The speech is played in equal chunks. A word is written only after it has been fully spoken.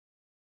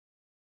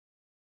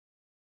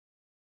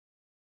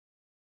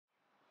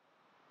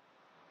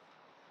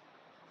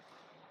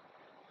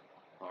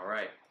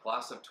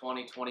Class of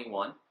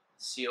 2021,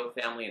 CO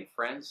family and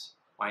friends,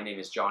 my name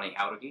is Johnny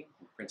Howdegi,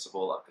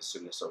 principal of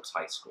Cosumnes Oaks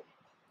High School.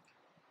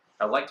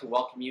 I'd like to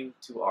welcome you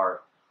to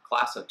our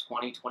Class of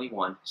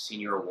 2021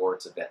 Senior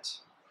Awards event.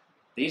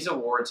 These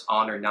awards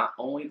honor not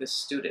only the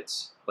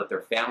students, but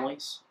their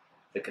families,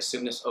 the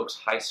Cosumnes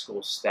Oaks High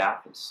School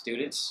staff and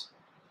students,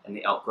 and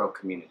the Elk Grove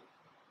community.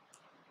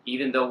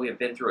 Even though we have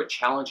been through a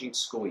challenging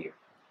school year,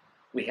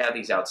 we have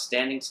these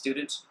outstanding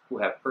students who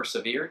have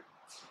persevered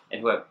and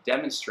who have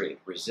demonstrated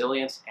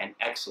resilience and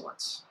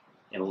excellence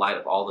in light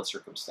of all the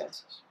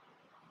circumstances.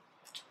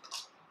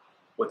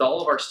 With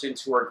all of our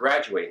students who are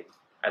graduating,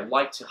 I'd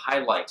like to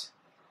highlight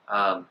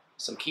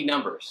some key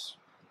numbers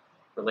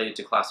related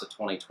to Class of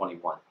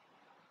 2021.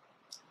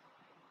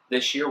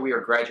 This year we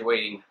are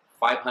graduating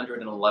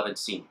 511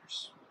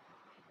 seniors.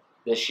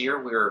 This year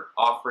we are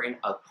offering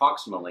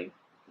approximately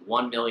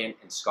 $1 million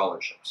in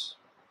scholarships.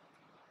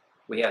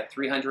 We have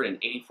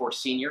 384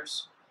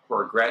 seniors who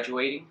are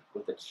graduating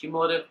with a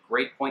cumulative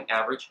grade point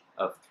average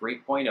of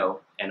 3.0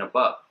 and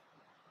above.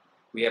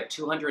 We have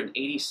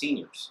 280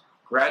 seniors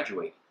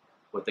graduating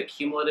with a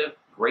cumulative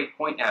grade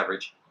point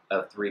average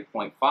of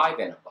 3.5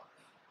 and above.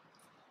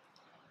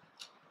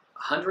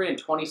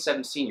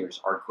 127 seniors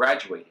are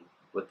graduating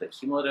with a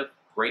cumulative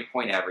grade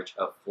point average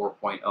of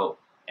 4.0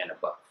 and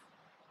above.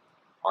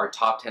 Our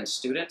top 10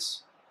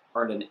 students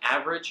earned an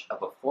average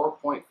of a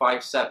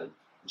 4.57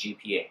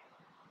 GPA.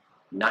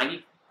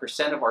 90%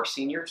 of our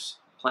seniors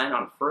plan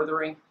on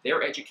furthering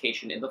their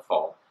education in the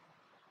fall.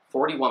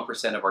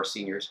 41% of our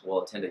seniors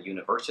will attend a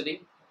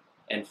university,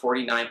 and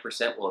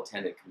 49% will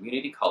attend a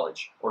community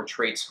college or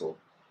trade school,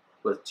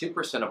 with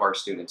 2% of our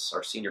students,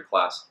 our senior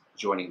class,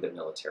 joining the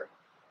military.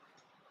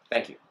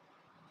 Thank you.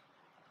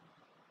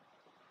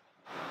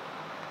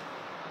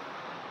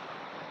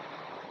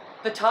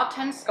 The Top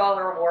 10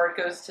 Scholar Award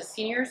goes to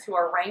seniors who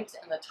are ranked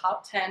in the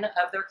top 10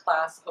 of their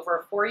class over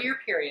a 4-year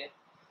period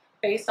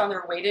based on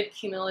their weighted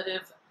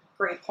cumulative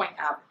grade point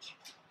average.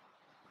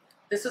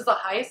 This is the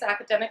highest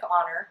academic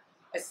honor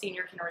a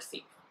senior can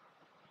receive.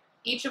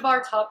 Each of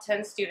our top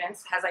 10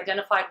 students has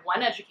identified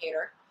one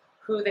educator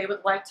who they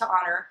would like to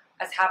honor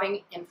as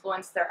having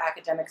influenced their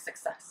academic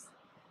success.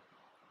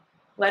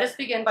 Let us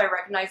begin by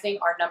recognizing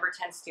our number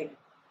 10 student.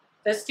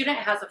 This student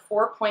has a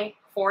 4.49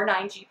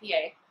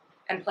 GPA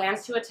and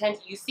plans to attend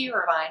UC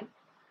Irvine,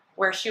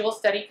 where she will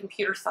study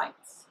computer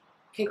science.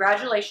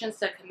 Congratulations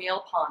to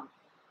Camille Pond.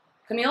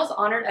 Camille's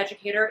honored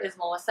educator is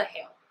Melissa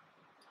Hale.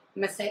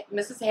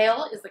 Mrs.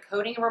 Hale is the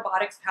Coding and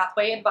Robotics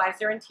Pathway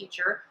Advisor and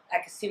Teacher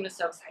at Cosumnes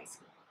Oaks High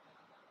School.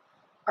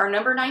 Our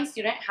number 9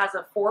 student has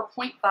a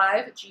 4.5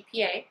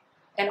 GPA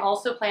and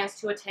also plans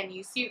to attend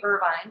UC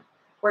Irvine,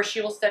 where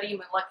she will study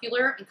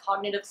molecular and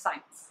cognitive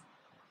science.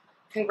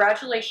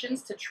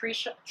 Congratulations to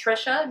Trisha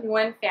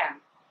Nguyen Pham.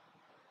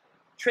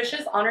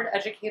 Trisha's honored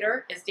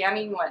educator is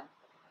Dami Nguyen.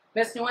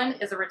 Ms.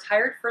 Nguyen is a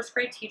retired first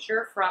grade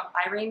teacher from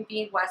Irene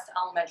B. West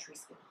Elementary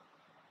School.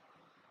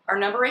 Our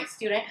number 8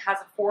 student has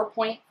a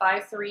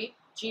 4.53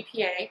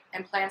 GPA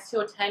and plans to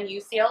attend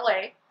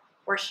UCLA,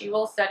 where she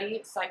will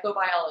study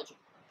psychobiology.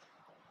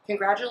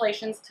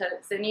 Congratulations to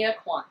Zinnia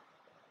Kwan.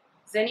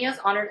 Zinnia's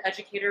honored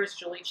educator is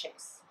Julie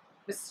Chase.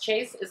 Mrs.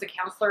 Chase is a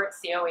counselor at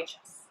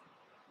COHS.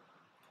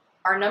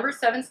 Our number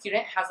 7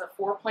 student has a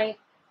 4.54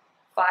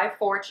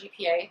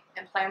 GPA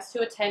and plans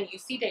to attend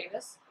UC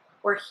Davis,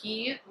 where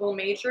he will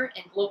major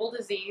in global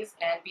disease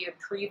and be a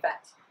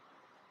pre-vet.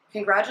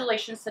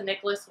 Congratulations to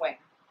Nicholas Wang.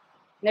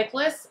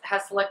 Nicholas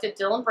has selected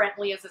Dylan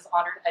Brantley as his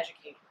honored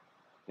educator.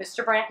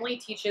 Mr. Brantley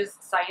teaches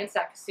science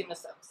at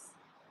Cosumnes Oaks.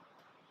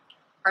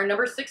 Our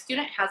number 6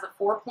 student has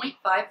a 4.55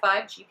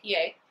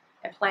 GPA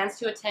and plans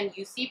to attend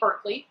UC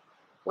Berkeley,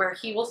 where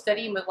he will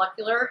study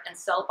molecular and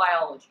cell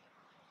biology.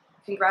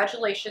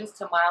 Congratulations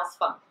to Miles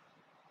Fung.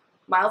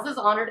 Miles's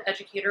honored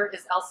educator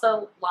is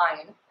Elsa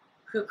Lyon,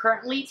 who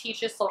currently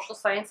teaches social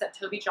science at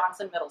Toby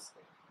Johnson Middle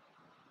School.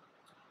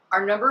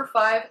 Our number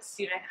 5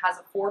 student has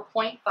a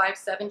 4.57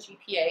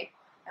 GPA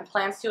and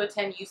plans to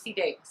attend UC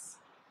Davis,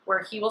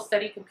 where he will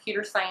study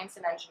computer science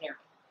and engineering.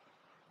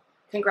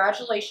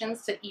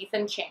 Congratulations to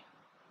Ethan Chang.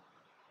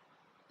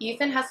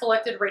 Ethan has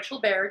selected Rachel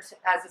Baird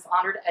as his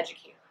honored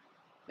educator.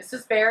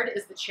 Mrs. Baird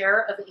is the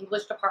chair of the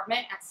English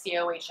department at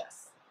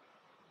COHS.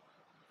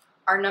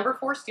 Our number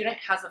 4 student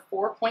has a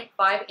 4.58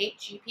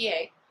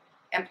 GPA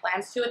and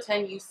plans to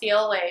attend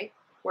UCLA,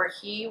 where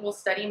he will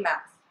study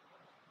math.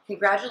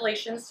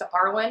 Congratulations to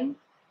Arwin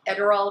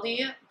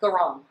Ederaldi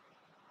Garon.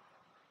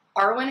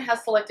 Arwin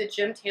has selected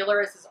Jim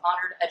Taylor as his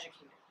honored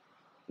educator.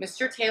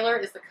 Mr. Taylor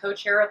is the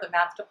co-chair of the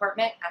math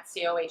department at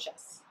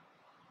COHS.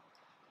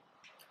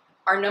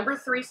 Our number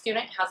 3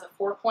 student has a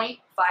 4.59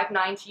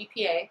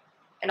 GPA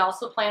and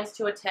also plans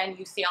to attend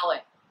UCLA,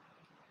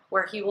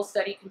 where he will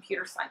study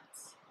computer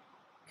science.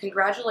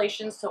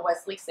 Congratulations to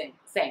Wesley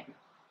Zhang.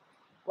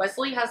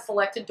 Wesley has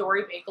selected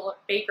Dory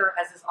Baker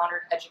as his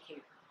honored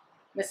educator.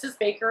 Mrs.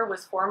 Baker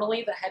was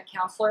formerly the head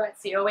counselor at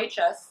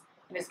COHS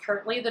and is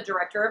currently the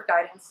Director of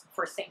Guidance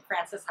for St.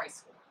 Francis High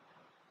School.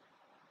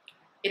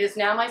 It is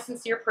now my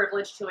sincere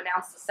privilege to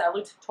announce the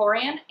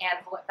Salutatorian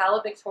and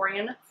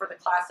Valedictorian for the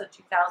class of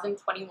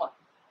 2021.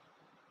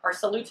 Our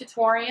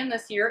Salutatorian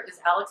this year is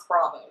Alex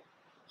Bravo.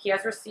 He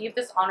has received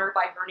this honor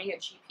by earning a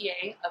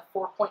GPA of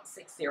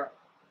 4.60.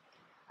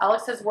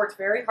 Alex has worked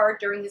very hard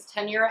during his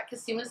tenure at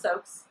Cosumnes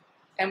Oaks,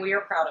 and we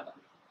are proud of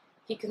him.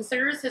 He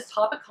considers his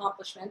top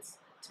accomplishments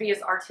to be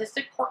his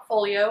artistic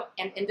portfolio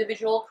and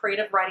individual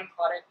creative writing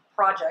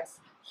projects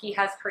he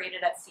has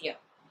created at CO.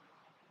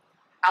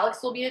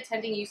 Alex will be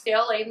attending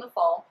UCLA in the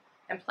fall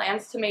and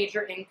plans to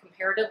major in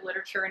comparative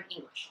literature and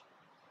English.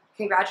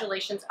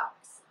 Congratulations,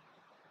 Alex.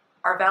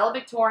 Our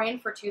valedictorian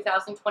for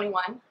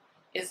 2021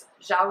 is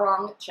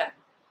Xiaorong Chen.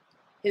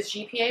 His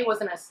GPA was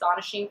an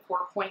astonishing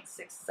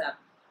 4.67.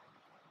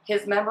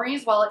 His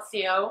memories while at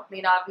CO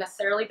may not have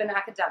necessarily been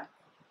academic.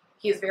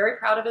 He is very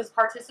proud of his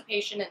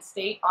participation in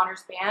state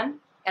honors band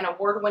and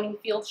award-winning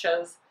field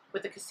shows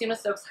with the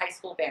Cosumnes Oaks High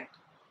School Band.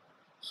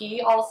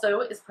 He also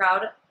is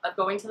proud of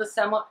going to the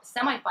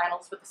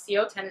semifinals with the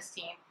CO tennis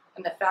team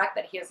and the fact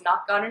that he has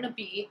not gotten a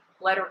B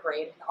letter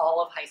grade in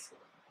all of high school.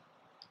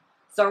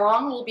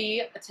 Xiaorong will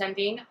be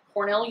attending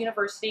Cornell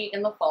University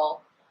in the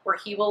fall, where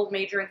he will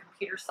major in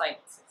computer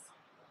sciences.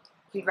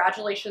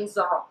 Congratulations,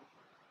 Xiaorong.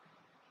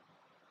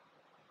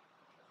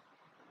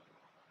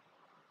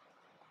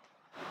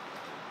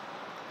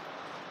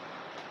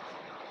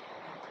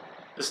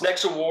 This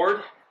next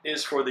award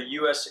is for the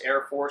U.S.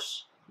 Air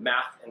Force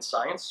Math and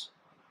Science.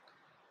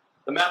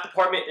 The math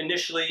department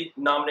initially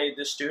nominated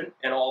this student,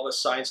 and all of us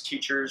science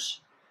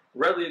teachers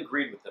readily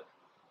agreed with them.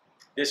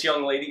 This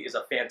young lady is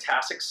a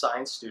fantastic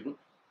science student.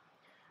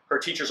 Her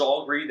teachers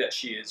all agree that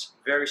she is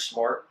very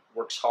smart,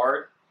 works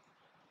hard,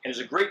 and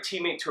is a great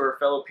teammate to her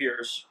fellow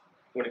peers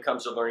when it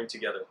comes to learning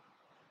together.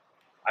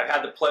 I've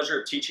had the pleasure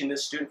of teaching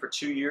this student for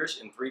 2 years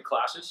in 3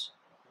 classes,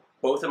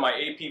 both in my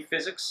AP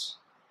Physics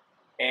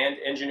and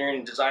Engineering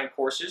and Design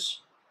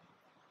courses.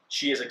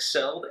 She has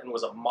excelled and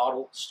was a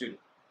model student.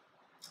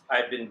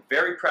 I've been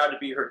very proud to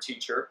be her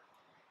teacher,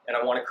 and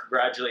I want to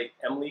congratulate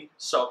Emily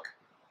Suk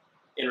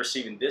in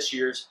receiving this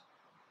year's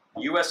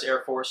U.S.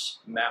 Air Force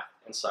Math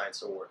and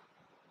Science Award.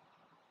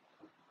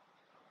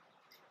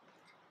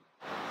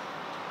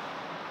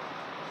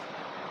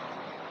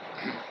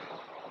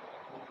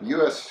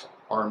 U.S.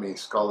 Army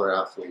Scholar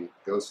Athlete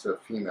goes to a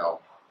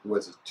female who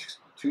was a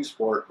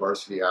two-sport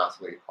varsity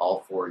athlete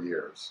all 4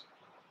 years.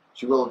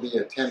 She will be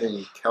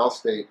attending Cal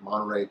State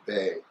Monterey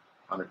Bay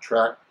on a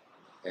track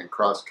and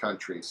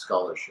cross-country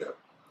scholarship.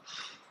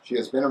 She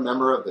has been a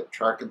member of the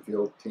track and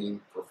field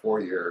team for 4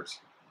 years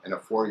and a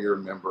 4-year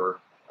member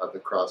of the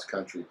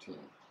cross-country team.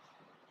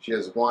 She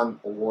has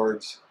won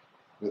awards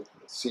with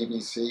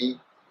CBC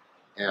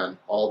and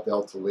All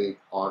Delta League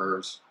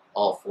honors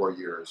all 4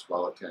 years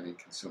while attending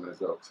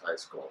Cosumnes Oaks High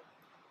School.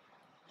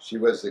 She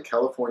was the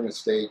California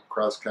State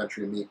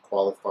cross-country meet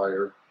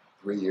qualifier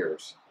 3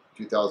 years,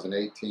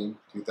 2018,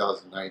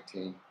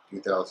 2019,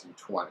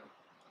 2020.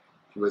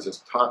 She was a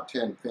top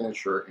 10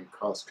 finisher in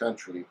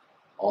cross-country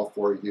all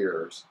 4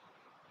 years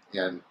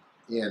and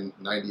in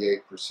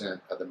 98%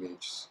 of the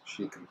meets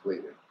she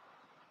completed.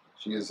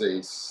 She is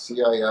a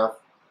CIF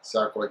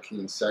Sac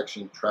Joaquin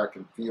section track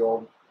and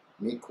field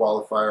meet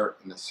qualifier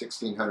in the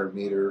 1600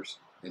 meters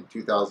in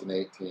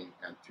 2018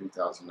 and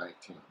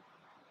 2019.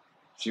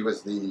 She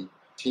was the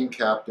team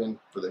captain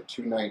for the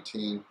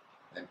 219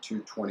 and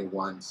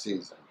 221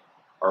 season.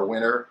 Our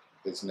winner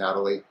is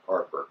Natalie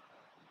Harper.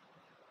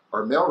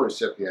 Our male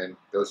recipient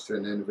goes to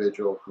an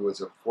individual who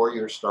was a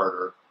 4-year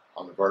starter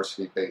on the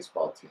varsity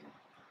baseball team.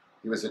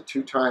 He was a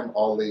 2-time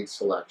All-League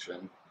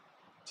selection,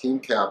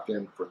 team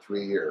captain for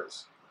 3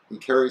 years. He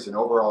carries an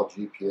overall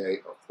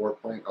GPA of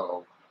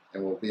 4.0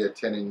 and will be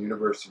attending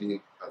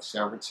University of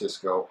San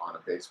Francisco on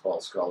a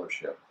baseball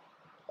scholarship.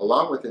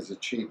 Along with his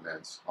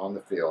achievements on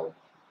the field,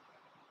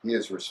 he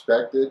is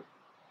respected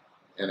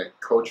and a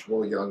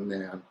coachable young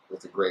man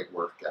with a great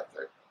work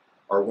ethic.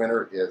 Our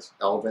winner is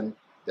Elvin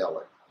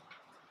Delick.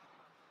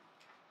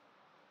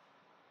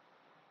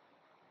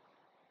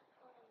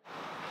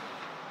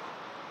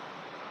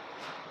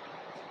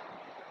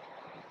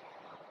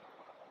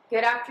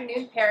 Good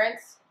afternoon,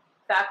 parents,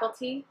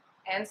 faculty,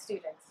 and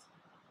students.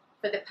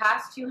 For the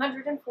past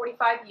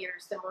 245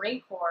 years, the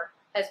Marine Corps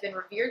has been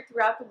revered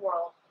throughout the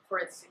world for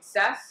its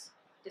success,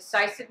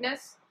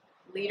 decisiveness,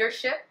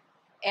 leadership,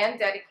 and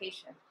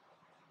dedication.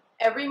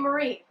 Every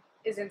Marine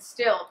is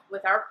instilled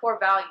with our core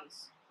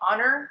values: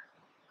 honor,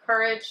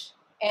 courage,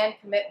 and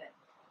commitment.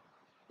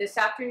 This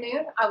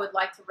afternoon, I would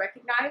like to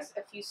recognize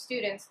a few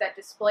students that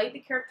displayed the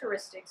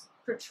characteristics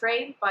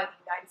portrayed by the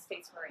United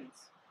States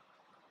Marines.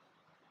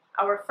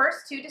 Our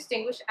first 2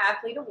 Distinguished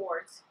Athlete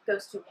Awards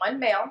goes to one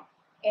male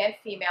and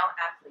female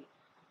athlete,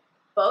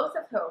 both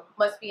of whom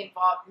must be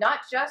involved not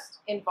just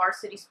in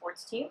varsity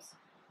sports teams,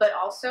 but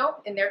also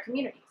in their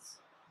communities.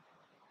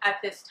 At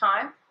this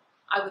time,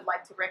 I would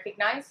like to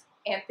recognize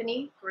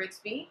Anthony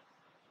Grigsby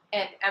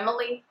and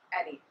Emily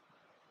Eddy.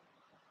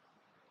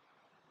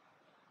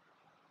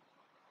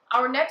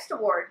 Our next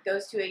award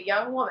goes to a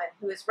young woman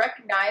who is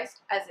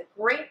recognized as a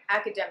great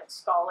academic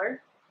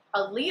scholar,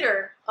 a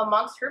leader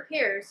amongst her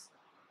peers,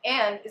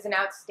 and is an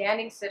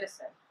outstanding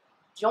citizen.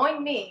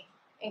 Join me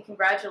in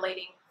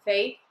congratulating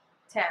Faith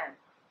Tan.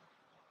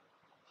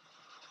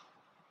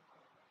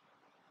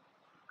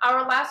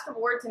 Our last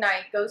award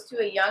tonight goes to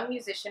a young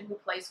musician who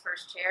plays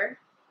first chair,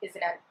 is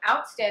an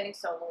outstanding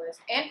soloist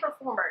and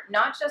performer,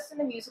 not just in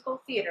the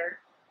musical theater,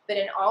 but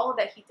in all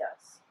that he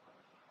does.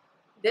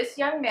 This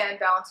young man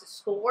balances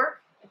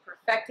schoolwork and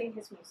perfecting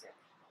his music.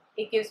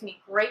 It gives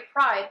me great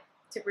pride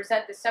to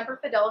present the Semper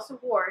Fidelis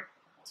Award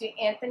to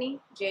Anthony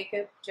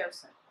Jacob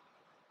Joseon.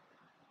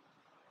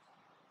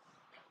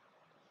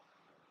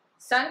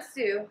 Sun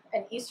Tzu,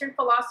 an Eastern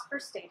philosopher,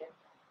 stated,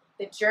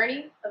 "The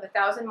journey of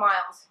 1,000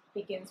 miles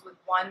begins with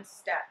one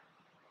step."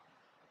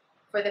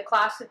 For the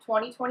class of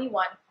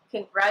 2021,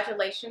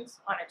 congratulations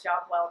on a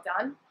job well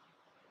done,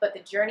 but the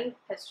journey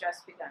has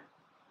just begun.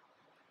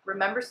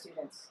 Remember,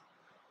 students,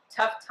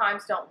 tough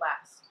times don't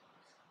last,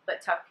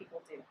 but tough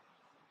people do.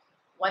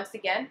 Once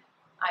again,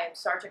 I am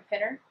Sergeant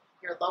Pinner,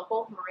 your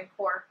local Marine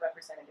Corps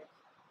representative.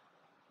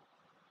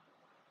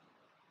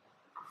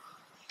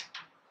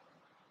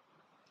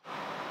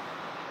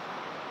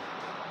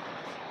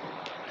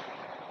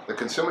 The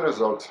Consumnes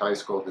Oaks High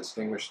School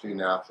Distinguished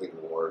Student Athlete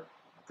Award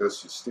goes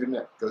to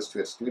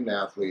a student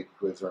athlete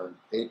who has earned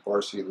 8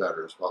 varsity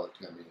letters while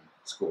attending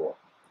school.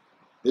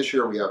 This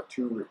year we have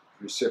 2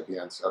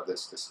 recipients of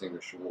this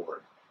distinguished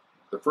award.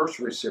 The first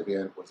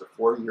recipient was a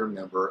 4-year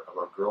member of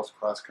our girls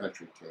cross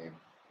country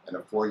team and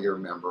a 4-year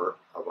member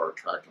of our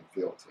track and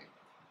field team.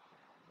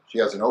 She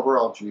has an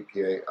overall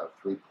GPA of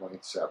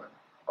 3.7.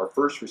 Our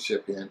first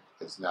recipient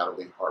is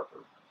Natalie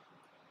Harper.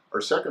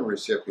 Our second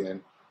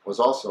recipient was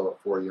also a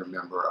 4-year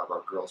member of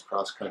our girls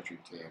cross country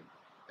team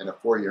and a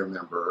 4-year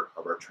member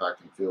of our track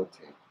and field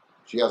team.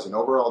 She has an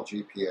overall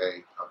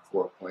GPA of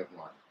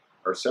 4.1.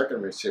 Our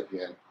second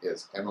recipient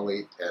is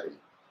Emily Eddy.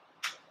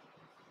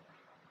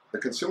 The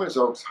Consumnes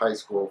Oaks High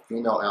School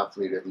Female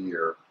Athlete of the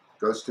Year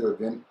goes to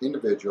an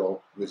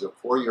individual who is a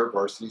 4-year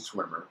varsity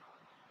swimmer,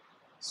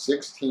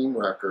 6 team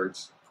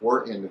records,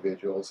 4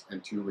 individuals,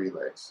 and 2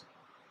 relays.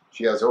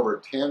 She has over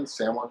 10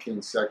 San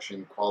Joaquin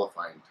section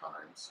qualifying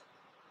times,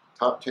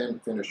 top 10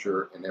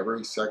 finisher in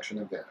every section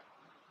event,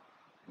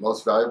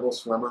 most valuable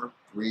swimmer,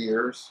 3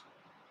 years,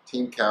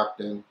 team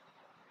captain,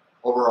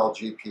 overall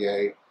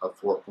GPA of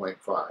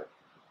 4.5.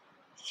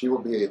 She will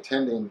be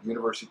attending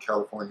University of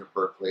California,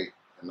 Berkeley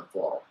in the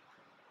fall.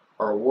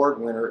 Our award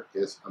winner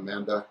is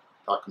Amanda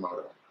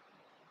Takamoto.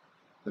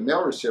 The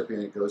male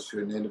recipient goes to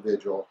an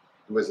individual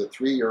who is a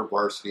 3-year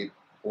varsity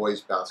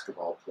boys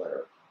basketball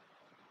player.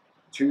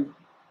 Two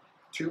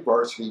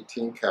varsity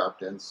team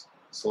captains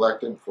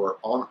selected for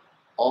all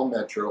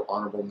Metro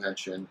honorable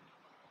mention,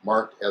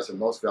 marked as the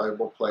most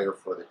valuable player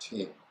for the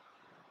team,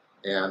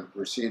 and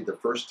received the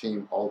first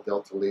team All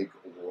Delta League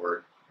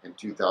award in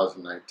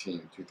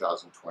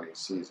 2019-2020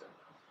 season.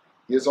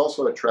 He is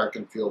also a track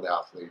and field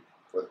athlete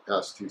for the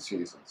past 2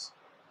 seasons.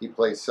 He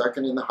placed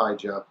second in the high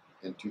jump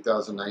in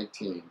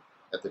 2019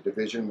 at the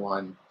Division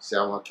I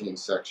San Joaquin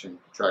Section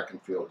Track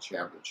and Field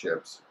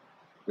Championships,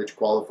 which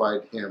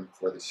qualified him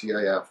for the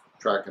CIF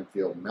Track and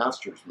Field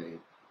Masters meet,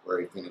 where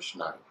he finished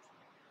 9th.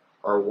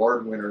 Our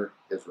award winner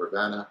is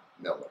Ravanna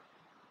Miller.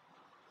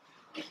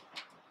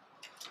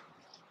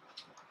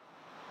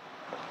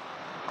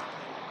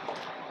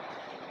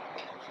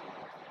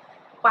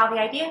 While the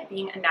idea of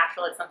being a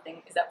natural at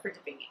something is up for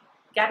debate,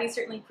 Gabby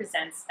certainly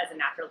presents as a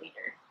natural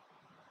leader.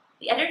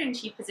 The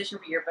editor-in-chief position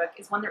for Yearbook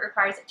is one that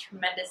requires a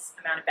tremendous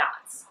amount of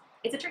balance.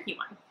 It's a tricky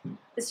one.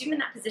 The student in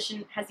that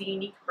position has the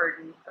unique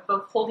burden of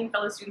both holding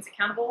fellow students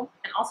accountable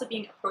and also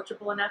being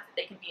approachable enough that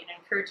they can be an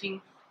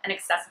encouraging and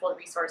accessible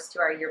resource to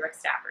our Yearbook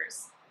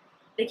staffers.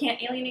 They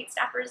can't alienate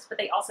staffers, but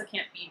they also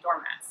can't be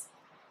doormats.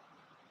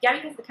 Gabby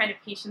has the kind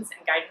of patience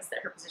and guidance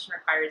that her position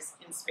requires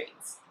in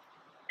spades.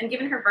 And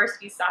given her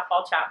varsity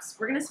softball chops,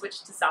 we're going to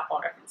switch to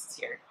softball references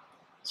here.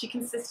 She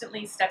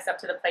consistently steps up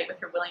to the plate with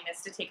her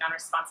willingness to take on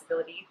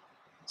responsibility.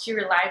 She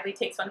reliably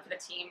takes one for the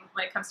team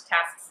when it comes to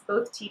tasks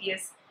both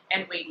tedious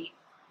and weighty,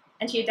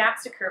 and she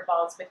adapts to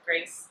curveballs with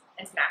grace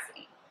and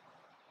tenacity.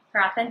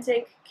 Her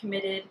authentic,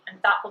 committed, and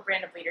thoughtful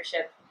brand of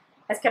leadership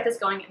has kept us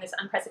going in this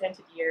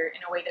unprecedented year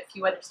in a way that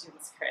few other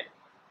students could.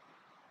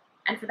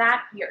 And for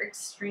that, we are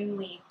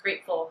extremely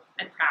grateful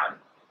and proud,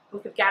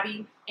 both of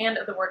Gabby and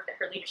of the work that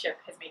her leadership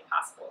has made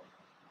possible.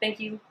 Thank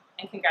you,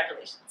 and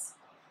congratulations.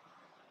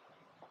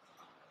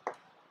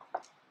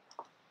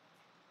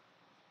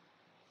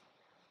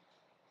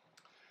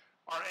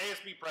 Our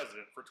ASB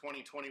President for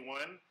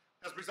 2021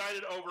 has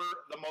presided over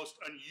the most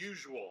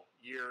unusual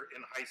year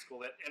in high school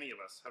that any of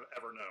us have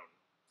ever known.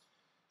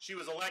 She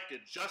was elected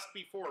just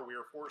before we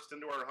were forced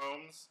into our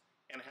homes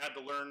and had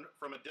to learn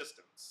from a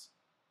distance.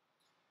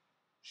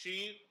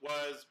 She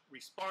was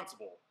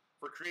responsible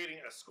for creating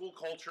a school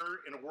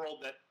culture in a world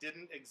that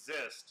didn't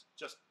exist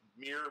just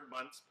mere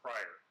months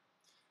prior.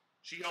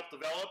 She helped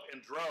develop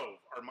and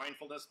drove our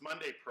Mindfulness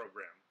Monday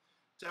program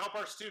to help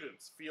our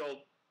students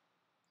feel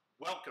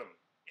welcome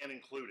and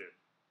included.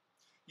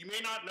 You may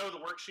not know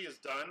the work she has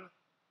done,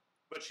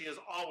 but she has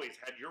always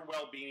had your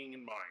well-being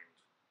in mind.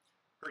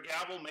 Her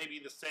gavel may be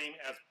the same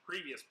as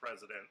previous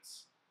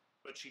presidents,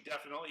 but she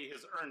definitely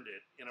has earned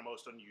it in a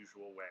most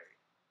unusual way.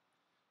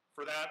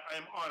 For that, I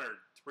am honored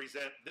to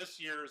present this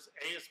year's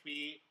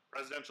ASB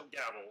Presidential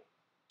Gavel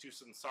to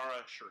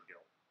Sansara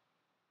Shergill.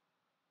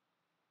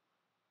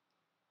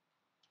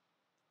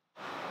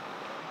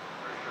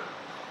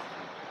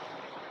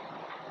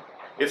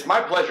 It's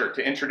my pleasure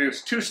to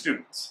introduce two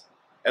students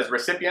as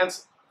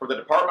recipients for the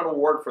Department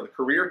Award for the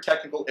Career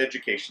Technical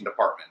Education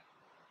Department.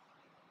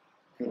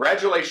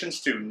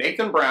 Congratulations to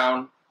Nathan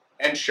Brown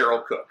and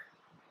Cheryl Cook.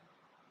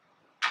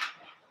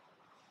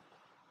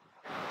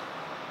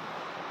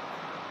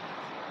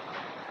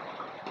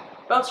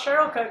 Both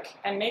Cheryl Cook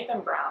and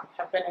Nathan Brown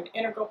have been an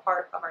integral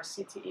part of our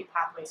CTE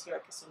pathways here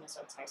at Cosumnes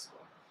Oaks High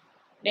School.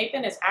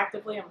 Nathan is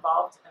actively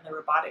involved in the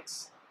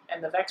robotics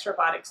and the VEX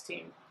robotics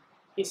team.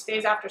 He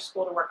stays after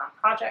school to work on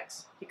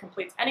projects, he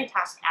completes any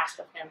task asked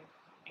of him,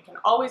 and can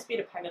always be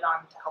depended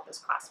on to help his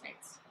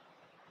classmates.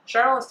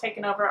 Cheryl has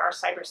taken over our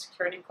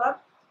cybersecurity club.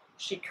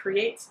 She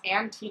creates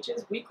and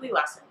teaches weekly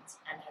lessons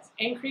and has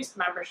increased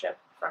membership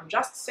from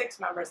just 6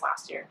 members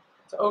last year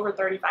to over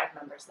 35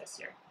 members this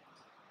year.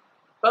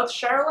 Both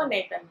Cheryl and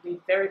Nathan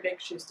leave very big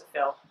shoes to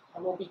fill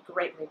and will be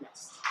greatly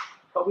missed,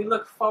 but we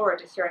look forward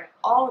to hearing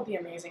all of the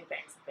amazing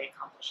things that they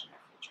accomplish in their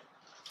future.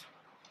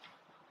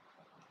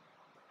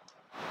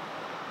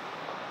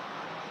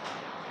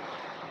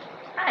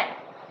 Hi,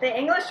 the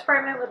English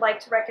department would like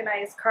to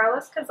recognize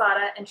Carlos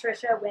Cazada and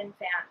Tricia Wynn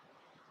Fan.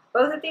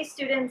 Both of these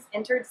students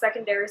entered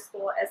secondary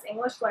school as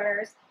English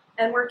learners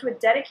and worked with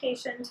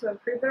dedication to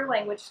improve their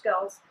language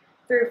skills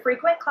through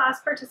frequent class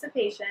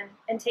participation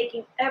and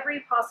taking every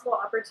possible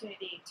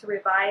opportunity to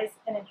revise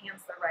and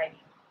enhance their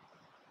writing.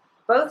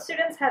 Both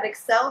students have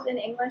excelled in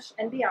English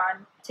and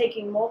beyond,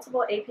 taking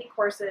multiple AP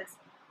courses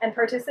and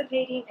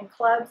participating in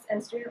clubs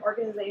and student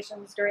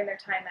organizations during their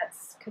time at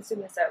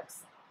Cosumnes Oaks.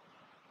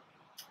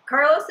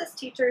 Carlos's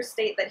teachers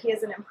state that he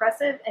is an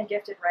impressive and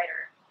gifted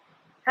writer.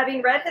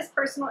 Having read his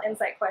personal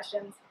insight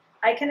questions,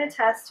 I can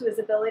attest to his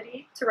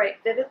ability to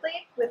write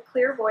vividly with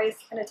clear voice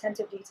and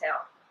attentive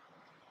detail.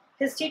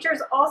 His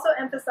teachers also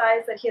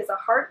emphasize that he is a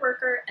hard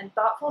worker and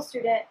thoughtful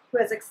student who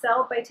has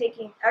excelled by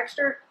taking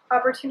extra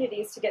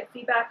opportunities to get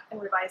feedback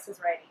and revise his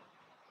writing.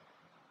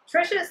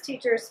 Tricia's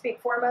teachers speak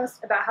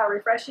foremost about how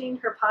refreshing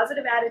her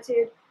positive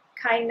attitude,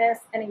 kindness,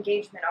 and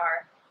engagement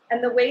are,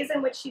 and the ways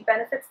in which she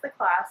benefits the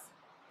class,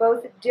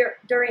 both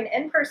during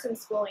in-person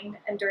schooling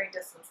and during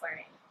distance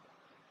learning.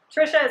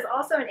 Tricia is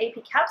also an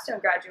AP Capstone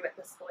graduate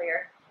this school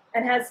year,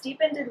 and has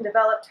deepened and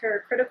developed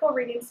her critical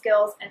reading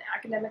skills and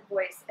academic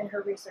voice in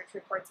her research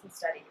reports and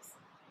studies.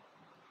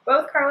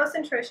 Both Carlos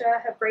and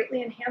Tricia have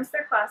greatly enhanced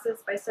their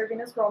classes by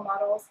serving as role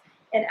models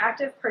in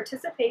active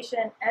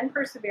participation and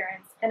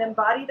perseverance and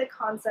embody the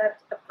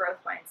concept of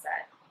growth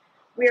mindset.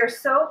 We are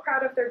so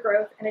proud of their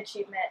growth and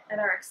achievement and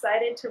are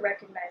excited to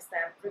recognize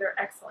them for their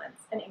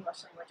excellence in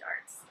English language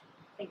arts.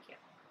 Thank you.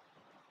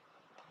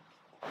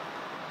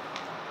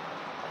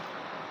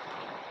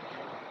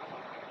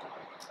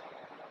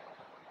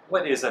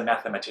 What is a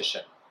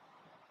mathematician?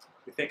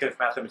 We think of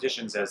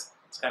mathematicians as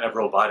this kind of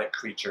robotic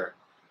creature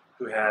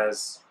who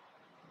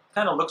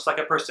kind of looks like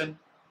a person,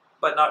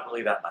 but not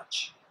really that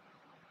much.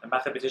 A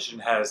mathematician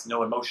has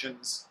no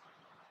emotions,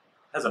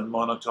 has a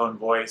monotone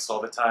voice all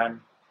the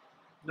time,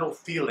 no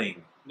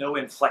feeling, no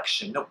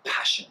inflection, no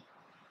passion.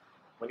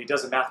 When he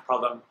does a math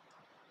problem,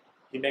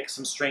 he makes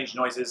some strange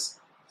noises,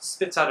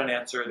 spits out an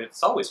answer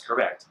that's always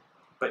correct,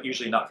 but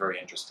usually not very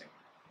interesting.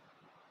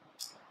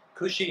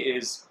 Kushi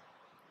is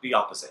the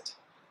opposite.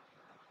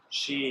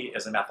 She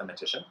is a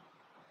mathematician,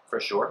 for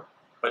sure,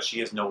 but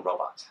she is no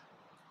robot.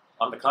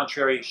 On the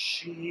contrary,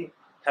 she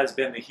has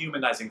been the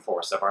humanizing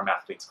force of our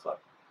Mathletes Club.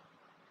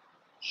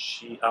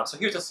 So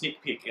here's a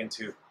sneak peek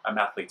into a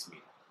Mathletes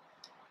meeting.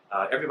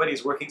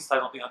 Everybody's working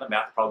silently on a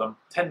math problem,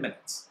 10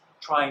 minutes,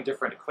 trying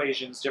different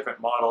equations, different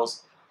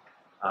models.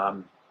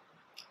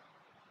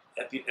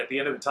 At the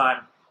end of the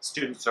time,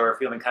 students are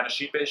feeling kind of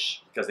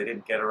sheepish because they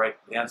didn't get a right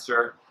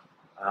answer.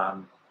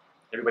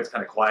 Everybody's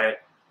kind of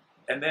quiet.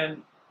 And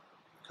then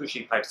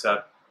Kushi pipes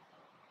up,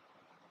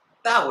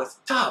 "That was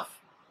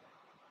tough.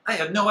 I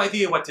had no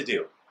idea what to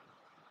do."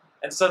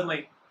 And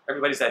suddenly,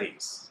 everybody's at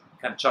ease.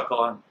 Kind of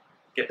chuckle and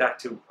get back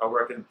to our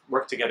work and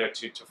work together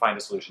to find a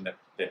solution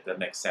that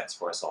makes sense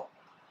for us all.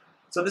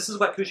 So this is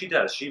what Kushi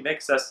does. She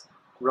makes us,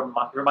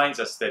 reminds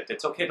us that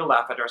it's okay to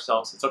laugh at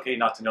ourselves. It's okay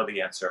not to know the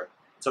answer.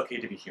 It's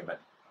okay to be human.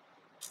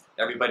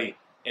 Everybody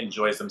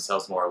enjoys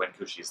themselves more when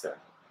Kushi's there.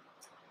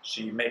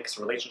 She makes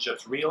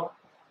relationships real,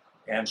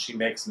 and she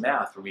makes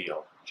math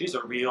real. She's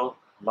a real,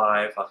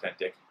 live,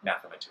 authentic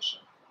mathematician.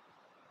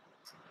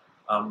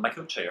 My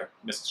co-chair,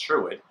 Mrs.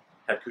 Sherwood,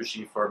 had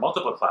Kushi for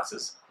multiple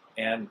classes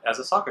and as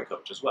a soccer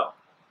coach as well.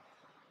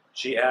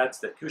 She adds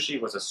that Kushi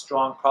was a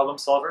strong problem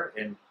solver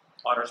in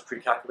honors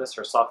pre-calculus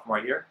her sophomore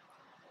year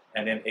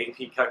and in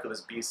AP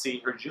Calculus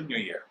BC her junior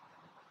year.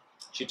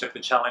 She took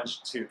the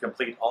challenge to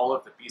complete all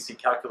of the BC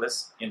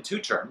Calculus in 2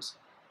 terms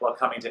while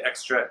coming to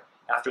extra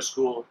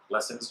after-school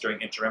lessons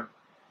during interim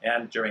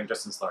and during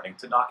distance learning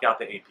to knock out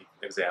the AP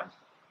exam,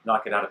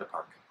 knock it out of the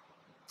park.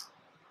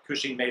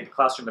 Kushi made the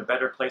classroom a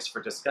better place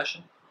for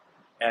discussion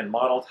and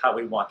modeled how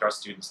we want our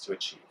students to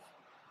achieve.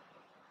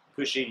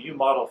 Kushi, you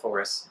model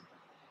for us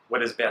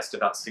what is best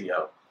about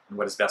CO and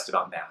what is best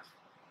about math.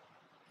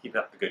 Keep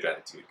up the good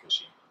attitude,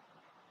 Kushi.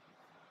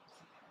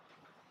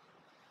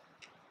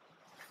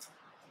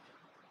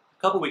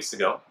 A couple weeks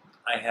ago,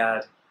 I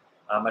had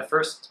my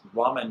first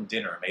ramen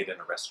dinner made in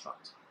a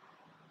restaurant.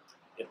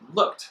 It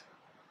looked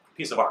a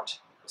piece of art,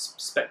 a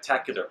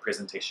spectacular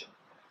presentation.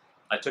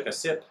 I took a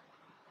sip,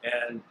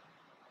 and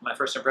my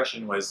first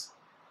impression was,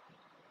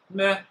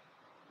 meh.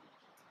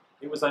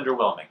 It was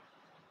underwhelming,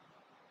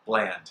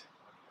 bland.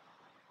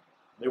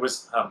 There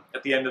was,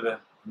 at the end of the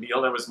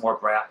meal, there was more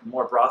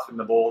broth in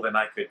the bowl than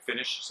I could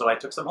finish, so I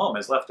took some home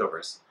as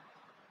leftovers.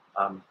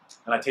 And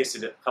I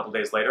tasted it a couple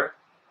days later,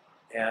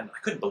 and I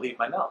couldn't believe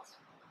my mouth.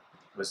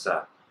 It was,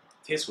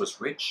 taste was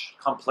rich,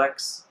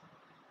 complex,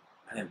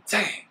 and then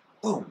dang,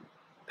 boom,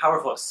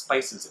 powerful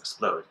spices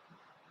explode.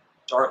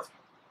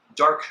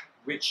 Dark,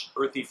 rich,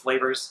 earthy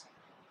flavors,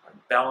 a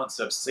balance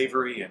of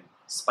savory and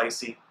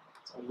spicy.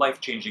 It's a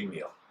life-changing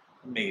meal.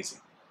 Amazing.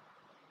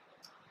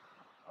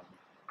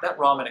 That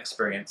ramen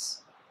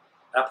experience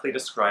aptly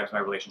describes my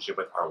relationship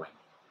with Arwen.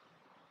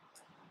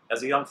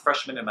 As a young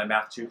freshman in my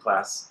Math 2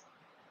 class,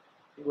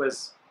 it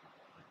was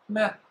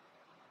meh.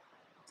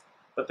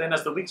 But then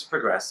as the weeks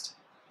progressed,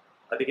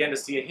 I began to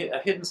see a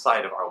hidden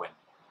side of Arwen.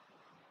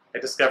 I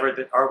discovered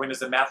that Arwen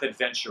is a math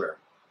adventurer.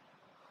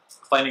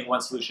 Finding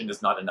one solution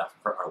is not enough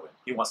for Arwen.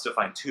 He wants to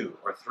find 2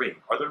 or 3.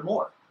 Are there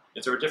more?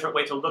 Is there a different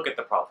way to look at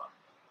the problem?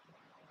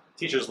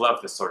 Teachers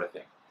love this sort of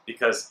thing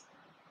because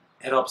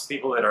it helps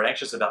people that are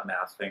anxious about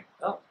math think,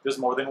 oh, there's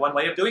more than one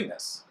way of doing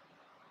this.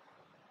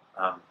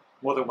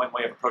 More than one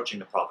way of approaching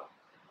the problem.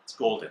 It's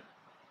golden.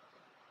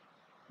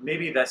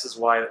 Maybe this is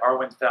why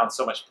Arwen found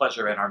so much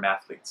pleasure in our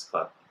Mathletes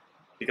Club.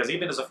 Because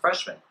even as a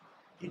freshman,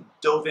 he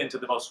dove into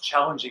the most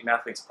challenging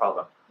Mathletes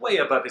problem, way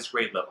above his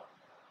grade level.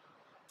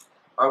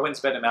 Arwen's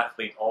been a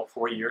mathlete all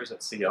 4 years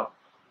at CO,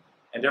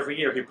 and every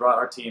year he brought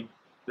our team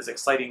this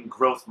exciting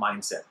growth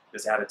mindset,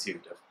 this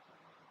attitude of,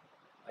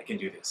 I can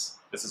do this,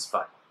 this is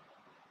fun.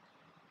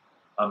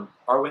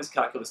 Arwen's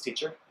calculus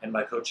teacher and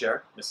my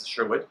co-chair, Mrs.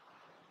 Sherwood,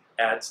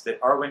 adds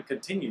that Arwen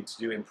continued to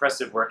do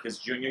impressive work his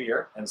junior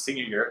year and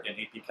senior year in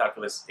AP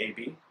Calculus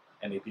AB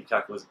and AP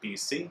Calculus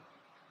BC.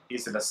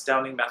 He's an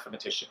astounding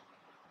mathematician.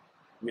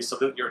 We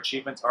salute your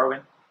achievements,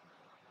 Arwen.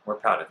 We're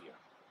proud of you.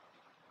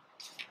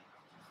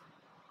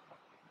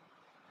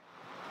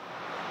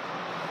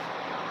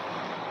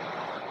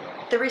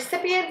 The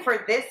recipient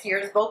for this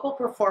year's Vocal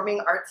Performing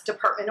Arts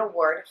Department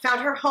Award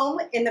found her home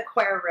in the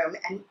choir room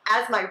and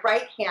as my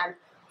right hand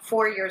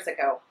 4 years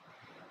ago.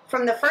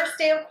 From the first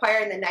day of choir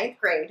in the 9th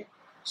grade,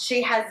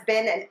 she has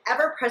been an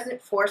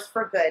ever-present force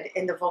for good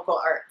in the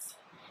vocal arts.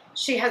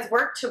 She has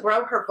worked to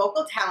grow her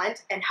vocal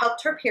talent and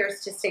helped her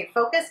peers to stay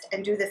focused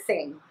and do the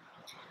same.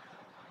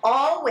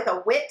 All with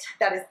a wit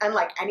that is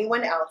unlike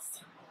anyone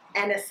else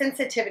and a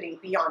sensitivity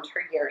beyond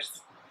her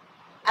years.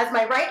 As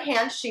my right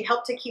hand, she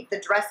helped to keep the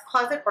dress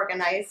closet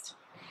organized,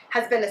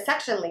 has been a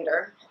section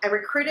leader, and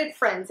recruited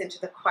friends into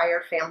the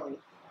choir family.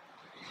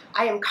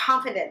 I am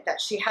confident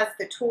that she has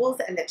the tools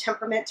and the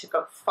temperament to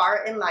go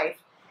far in life,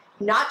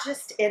 not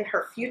just in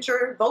her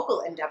future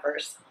vocal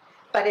endeavors,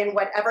 but in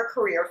whatever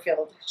career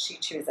field she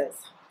chooses.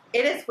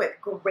 It is with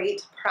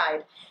great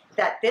pride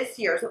that this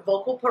year's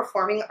Vocal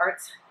Performing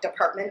Arts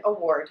Department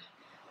Award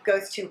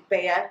goes to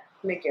Bea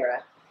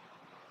Magira.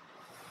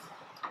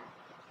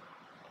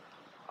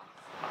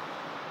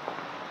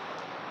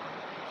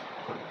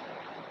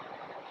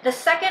 The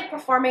second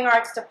Performing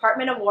Arts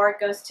Department Award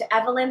goes to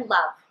Evelyn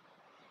Love.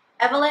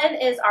 Evelyn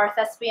is our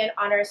Thespian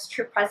Honors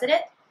True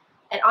President,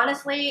 and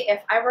honestly,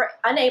 if I were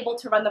unable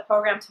to run the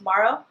program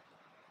tomorrow,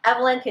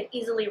 Evelyn could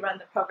easily run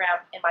the program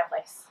in my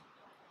place.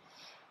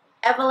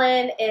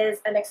 Evelyn is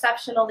an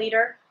exceptional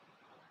leader.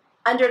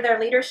 Under their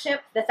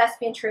leadership, the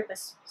Thespian Troupe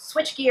has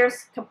switched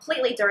gears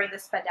completely during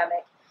this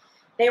pandemic.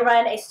 They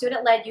run a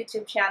student-led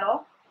YouTube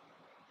channel,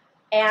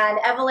 and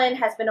Evelyn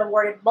has been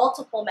awarded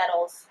multiple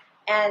medals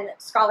and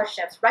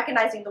scholarships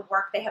recognizing the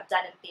work they have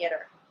done in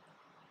theater.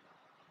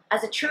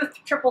 As a true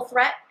triple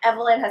threat,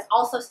 Evelyn has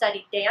also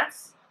studied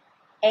dance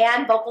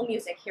and vocal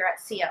music here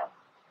at CO.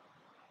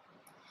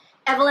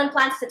 Evelyn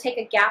plans to take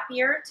a gap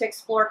year to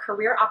explore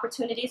career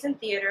opportunities in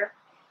theater,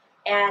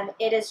 and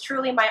it is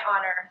truly my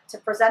honor to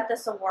present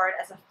this award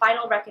as a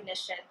final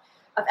recognition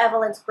of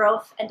Evelyn's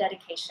growth and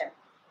dedication.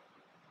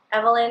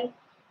 Evelyn,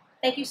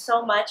 thank you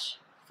so much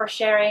for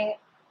sharing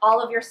all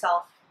of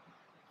yourself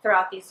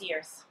throughout these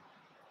years.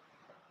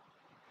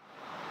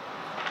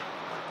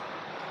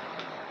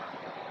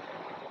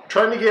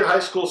 Trying to get high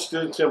school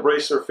students to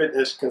embrace their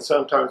fitness can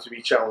sometimes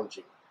be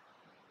challenging.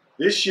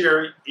 This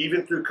year,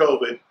 even through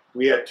COVID,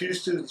 we had 2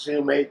 students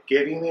who made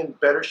getting in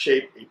better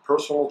shape a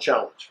personal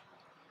challenge.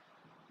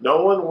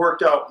 No one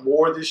worked out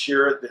more this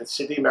year than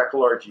Sydney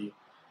McElargy.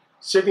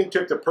 Sydney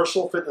took the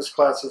personal fitness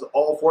classes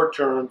all 4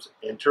 terms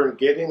and turned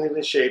getting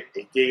into shape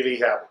a daily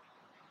habit.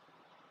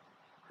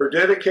 Her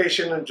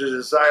dedication and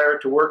desire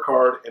to work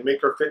hard and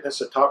make her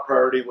fitness a top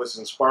priority was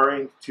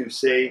inspiring to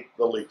say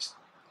the least.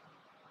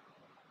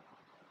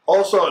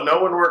 Also,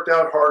 no one worked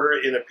out harder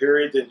in a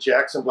period than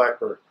Jackson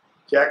Blackburn.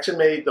 Jackson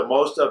made the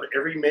most of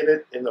every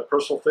minute in the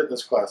personal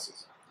fitness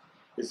classes.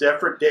 His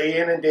effort day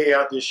in and day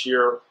out this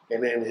year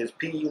and in his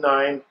PE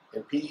 9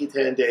 and PE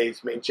 10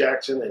 days made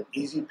Jackson an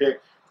easy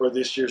pick for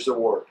this year's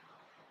award.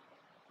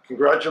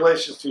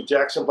 Congratulations to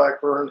Jackson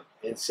Blackburn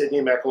and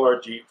Sydney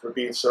McEllargy for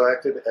being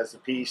selected as the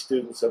PE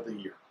Students of the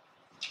Year.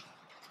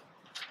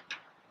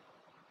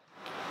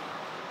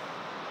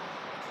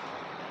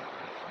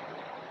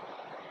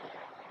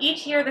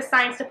 Each year, the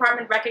Science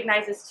Department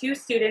recognizes 2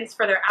 students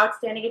for their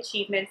outstanding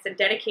achievements and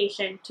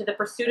dedication to the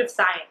pursuit of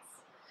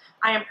science.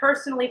 I am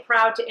personally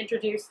proud to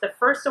introduce the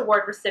first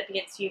award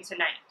recipient to you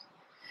tonight.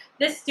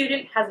 This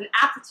student has an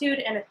aptitude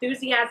and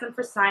enthusiasm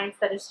for science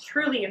that is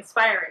truly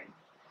inspiring.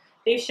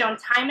 They've shown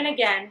time and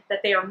again that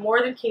they are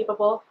more than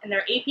capable in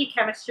their AP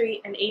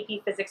Chemistry and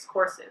AP Physics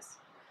courses.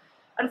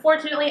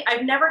 Unfortunately,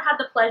 I've never had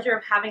the pleasure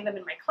of having them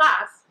in my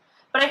class,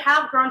 but I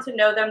have grown to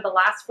know them the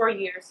last 4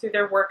 years through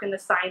their work in the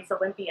Science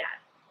Olympiad.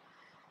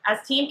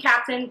 As team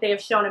captain, they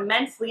have shown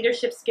immense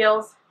leadership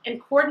skills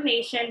and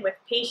coordination with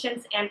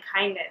patience and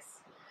kindness.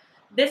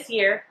 This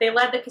year, they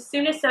led the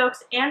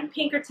Cohs and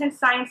Pinkerton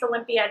Science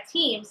Olympiad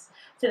teams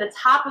to the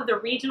top of the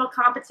regional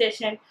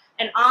competition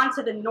and on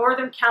to the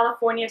Northern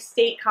California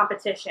State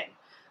competition,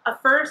 a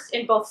first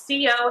in both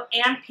CO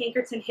and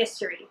Pinkerton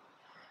history.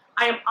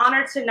 I am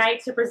honored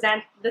tonight to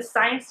present the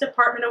Science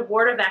Department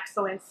Award of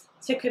Excellence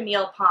to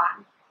Camille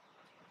Pond.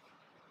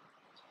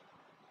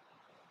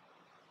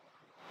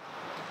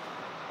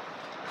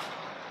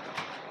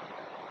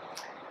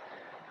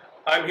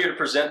 I'm here to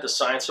present the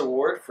Science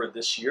Award for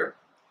this year.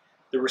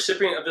 The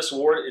recipient of this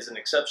award is an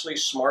exceptionally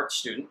smart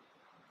student.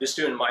 This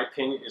student, in my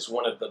opinion, is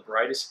one of the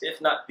brightest, if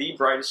not the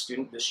brightest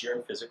student this year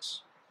in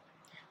physics.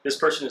 This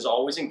person is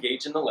always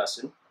engaged in the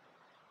lesson,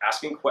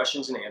 asking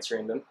questions and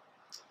answering them.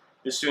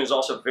 This student is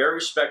also very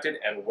respected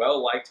and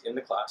well-liked in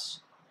the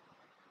class.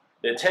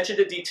 The attention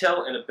to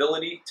detail and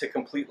ability to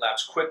complete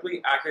labs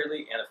quickly,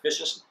 accurately, and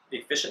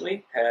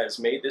efficiently has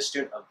made this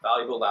student a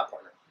valuable lab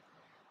partner.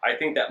 I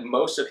think that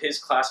most of his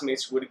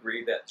classmates would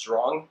agree that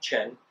Zhuang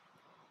Chen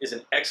is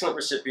an excellent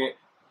recipient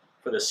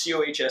for the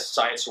COHS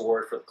Science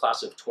Award for the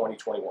class of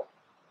 2021.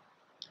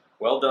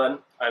 Well done.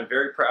 I'm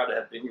very proud to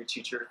have been your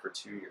teacher for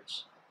 2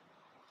 years.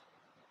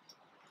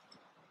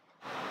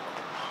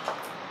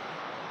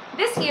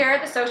 This year,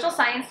 the Social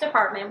Science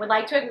Department would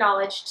like to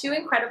acknowledge 2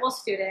 incredible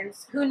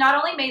students who not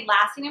only made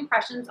lasting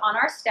impressions on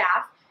our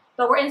staff,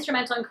 but were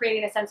instrumental in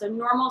creating a sense of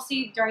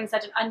normalcy during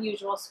such an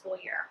unusual school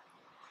year.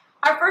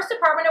 Our first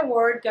department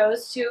award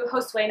goes to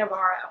Josue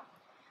Navarro.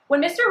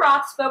 When Mr.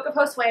 Roth spoke of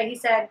Josue, he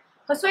said,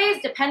 "Josue is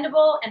a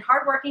dependable and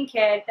hardworking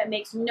kid that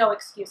makes no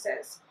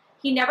excuses.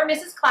 He never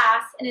misses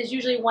class and is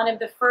usually one of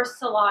the first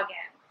to log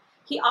in.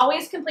 He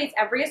always completes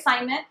every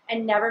assignment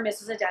and never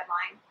misses a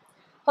deadline.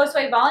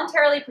 Josue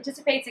voluntarily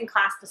participates in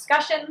class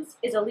discussions,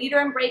 is a leader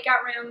in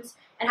breakout rooms,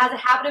 and has a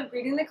habit of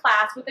greeting the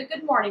class with a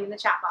good morning in the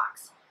chat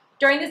box.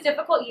 During this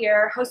difficult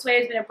year, Josue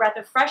has been a breath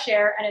of fresh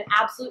air and an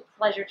absolute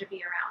pleasure to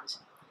be around."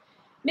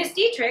 Ms.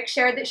 Dietrich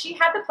shared that she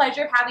had the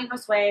pleasure of having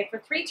Josue for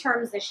 3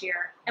 terms this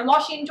year, and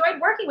while she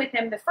enjoyed working with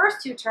him the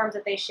first 2 terms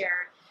that they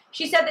shared,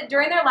 she said that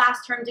during their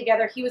last term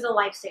together, he was a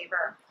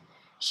lifesaver.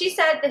 She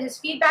said that his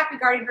feedback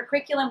regarding her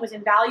curriculum was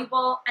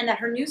invaluable and that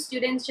her new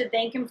students should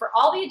thank him for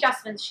all the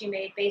adjustments she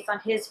made based on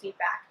his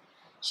feedback.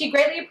 She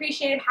greatly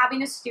appreciated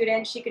having a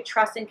student she could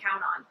trust and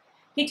count on.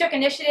 He took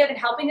initiative in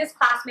helping his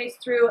classmates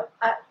through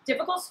a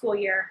difficult school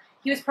year.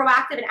 He was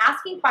proactive in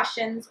asking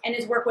questions, and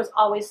his work was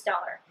always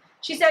stellar.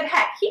 She said,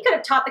 heck, he could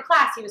have taught the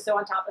class, he was so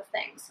on top of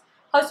things.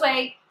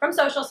 Josue, from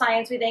Social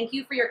Science, we thank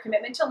you for your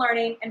commitment to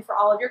learning and for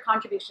all of your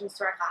contributions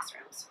to our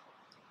classrooms.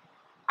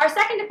 Our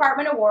second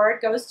department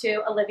award goes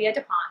to Olivia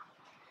DuPont.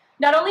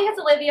 Not only has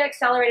Olivia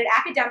accelerated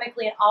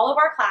academically in all of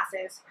our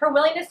classes, her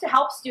willingness to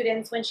help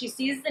students when she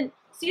sees the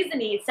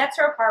need sets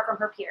her apart from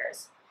her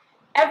peers.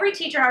 Every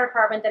teacher in our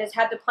department that has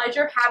had the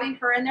pleasure of having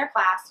her in their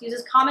class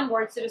uses common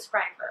words to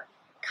describe her: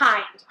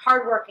 kind,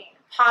 hardworking,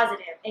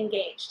 positive,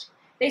 engaged.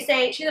 They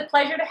say she's a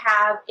pleasure to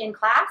have in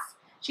class.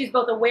 She's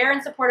both aware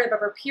and supportive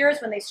of her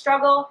peers when they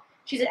struggle.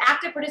 She's an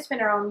active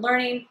participant in her own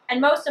learning. And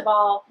most of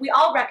all, we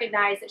all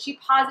recognize that she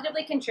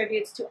positively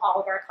contributes to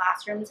all of our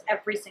classrooms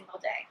every single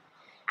day.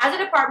 As a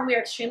department, we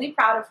are extremely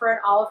proud of her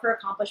and all of her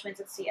accomplishments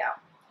at CO.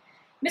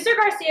 Mr.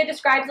 Garcia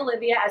describes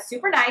Olivia as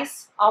super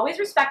nice, always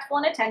respectful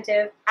and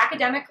attentive,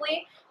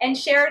 academically, and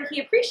shared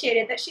he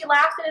appreciated that she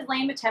laughs at his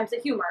lame attempts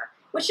at humor,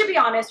 which, to be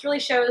honest, really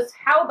shows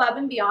how above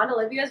and beyond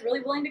Olivia is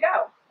really willing to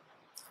go.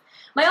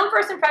 My own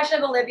first impression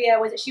of Olivia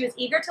was that she was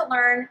eager to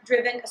learn,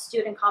 driven,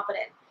 astute, and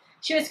confident.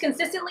 She was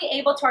consistently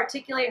able to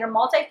articulate her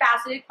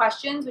multifaceted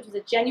questions, which was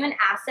a genuine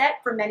asset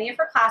for many of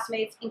her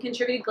classmates and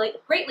contributed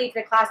greatly to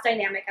the class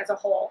dynamic as a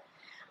whole.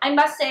 I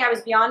must say I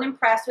was beyond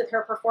impressed with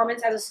her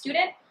performance as a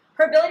student,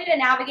 her ability to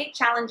navigate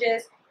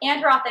challenges,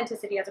 and her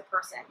authenticity as a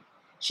person.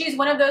 She's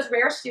one of those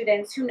rare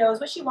students who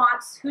knows what she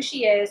wants, who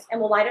she is, and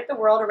will light up the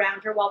world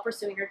around her while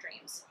pursuing her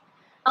dreams.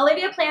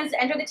 Olivia plans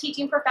to enter the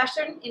teaching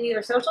profession in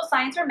either social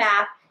science or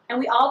math, and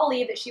we all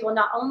believe that she will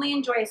not only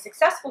enjoy a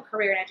successful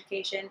career in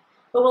education,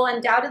 but will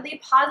undoubtedly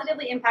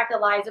positively impact the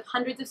lives of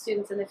hundreds of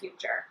students in the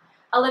future.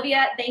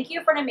 Olivia, thank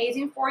you for an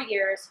amazing 4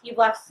 years. You've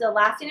left a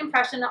lasting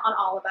impression on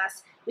all of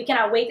us. We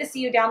cannot wait to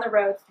see you down the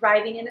road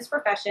thriving in this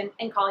profession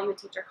and call you a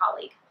teacher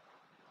colleague.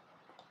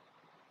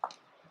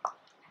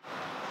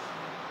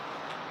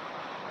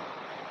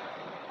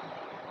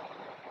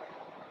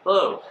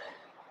 Hello,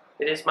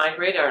 it is my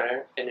great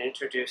honor in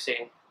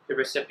introducing the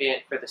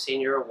recipient for the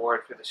Senior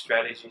Award for the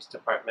Strategies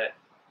Department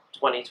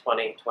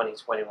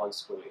 2020-2021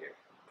 school year.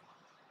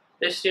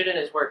 This student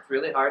has worked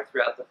really hard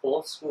throughout the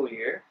whole school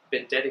year,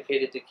 been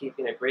dedicated to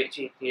keeping a great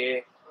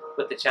GPA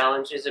with the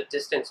challenges of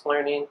distance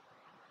learning.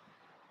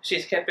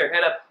 She's kept her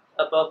head up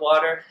above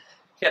water,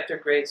 kept her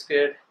grades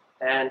good,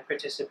 and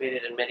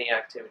participated in many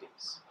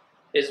activities.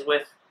 It is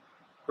with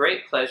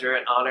great pleasure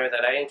and honor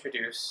that I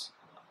introduce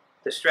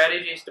the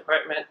Strategies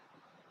Department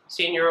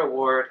Senior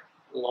Award,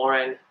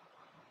 Lauren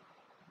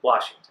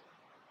Washington.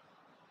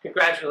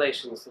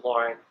 Congratulations,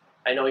 Lauren.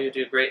 I know you'll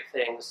do great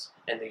things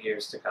in the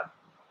years to come.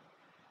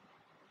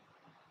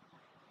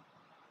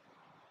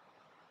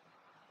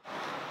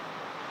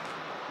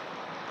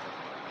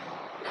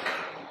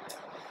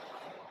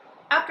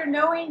 After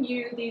knowing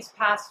you these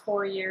past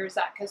 4 years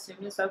at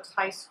Cosumnes Oaks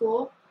High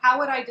School, how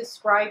would I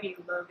describe you,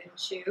 Logan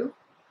Chu?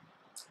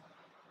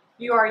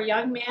 You are a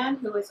young man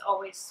who is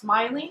always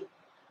smiling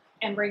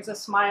and brings a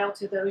smile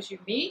to those you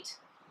meet.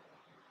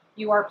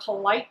 You are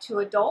polite to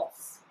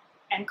adults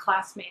and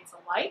classmates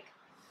alike.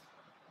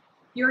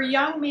 You're a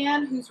young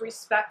man who's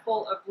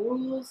respectful of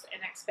rules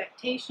and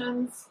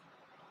expectations.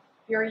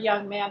 You're a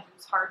young man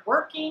who's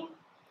hardworking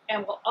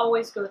and will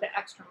always go the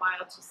extra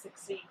mile to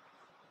succeed.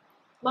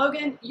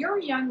 Logan, you're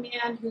a young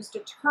man who's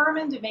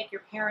determined to make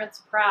your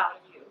parents proud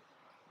of you.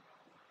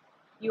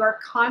 You are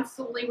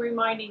constantly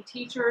reminding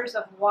teachers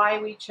of why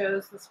we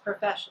chose this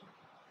profession.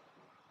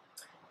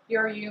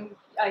 You're a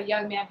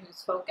young man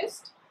who's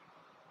focused.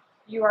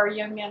 You are a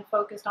young man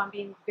focused on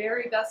being the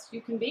very best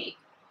you can be.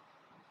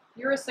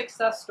 You're a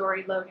success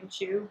story, Logan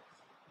Chu,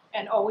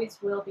 and always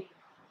will be.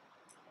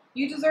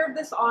 You deserve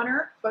this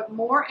honor, but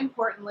more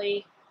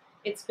importantly,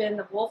 it's been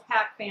the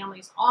Wolfpack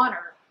family's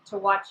honor to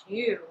watch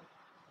you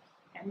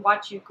and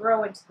watch you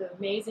grow into the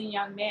amazing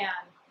young man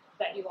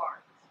that you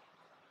are.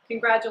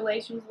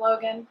 Congratulations,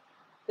 Logan.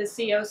 The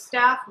CO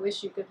staff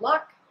wish you good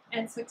luck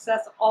and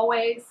success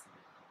always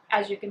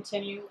as you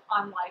continue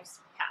on life's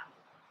path.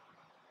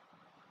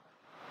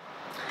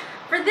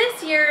 For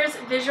this year's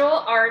Visual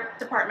Art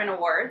Department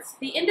Awards,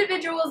 the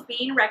individuals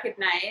being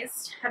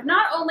recognized have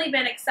not only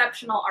been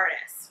exceptional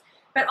artists,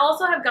 but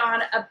also have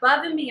gone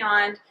above and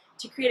beyond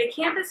to create a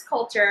campus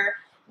culture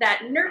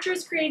that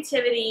nurtures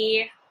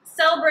creativity,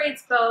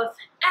 celebrates both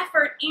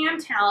effort and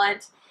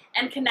talent,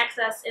 and connects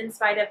us in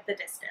spite of the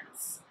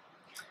distance.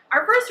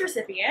 Our first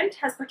recipient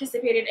has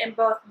participated in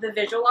both the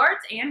visual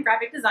arts and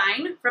graphic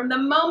design from the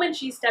moment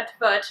she stepped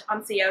foot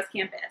on CO's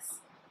campus.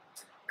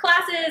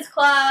 Classes,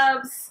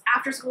 clubs,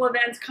 after-school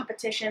events,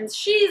 competitions,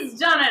 she's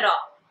done it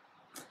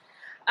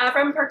all.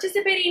 From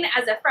participating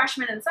as a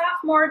freshman and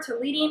sophomore to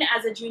leading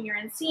as a junior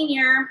and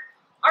senior,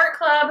 art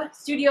club,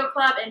 studio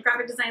club, and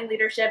graphic design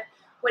leadership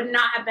would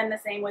not have been the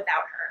same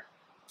without her.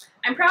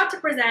 I'm proud to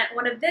present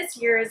one of this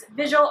year's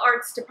Visual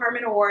Arts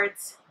Department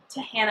Awards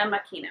to Hannah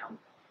Makino.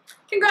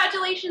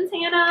 Congratulations,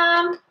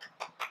 Hannah!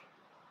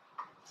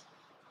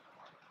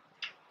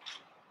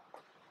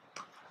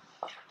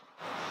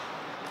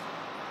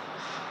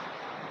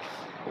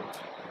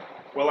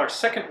 Well, our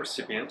second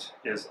recipient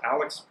is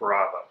Alex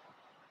Bravo,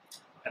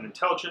 an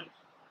intelligent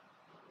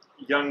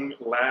young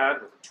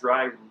lad with a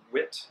dry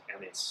wit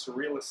and a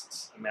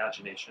surrealist's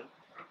imagination.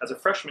 As a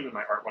freshman in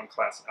my Art 1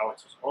 class,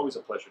 Alex was always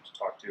a pleasure to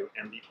talk to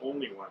and the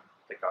only one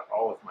that got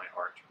all of my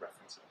art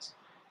references.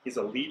 He's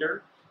a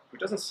leader who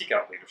doesn't seek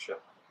out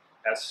leadership,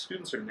 as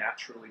students are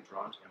naturally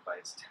drawn to him by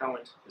his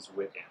talent, his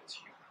wit, and his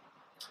humor.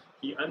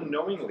 He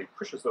unknowingly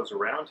pushes those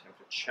around him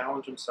to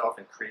challenge himself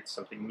and create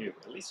something new,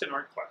 at least in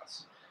art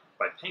class,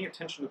 by paying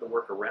attention to the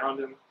work around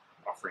him,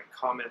 offering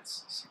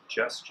comments,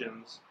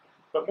 suggestions,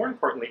 but more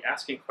importantly,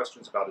 asking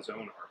questions about his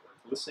own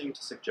artwork, listening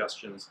to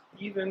suggestions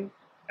even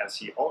as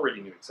he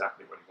already knew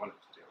exactly what he wanted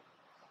to do,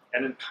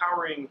 and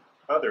empowering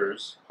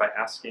others by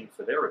asking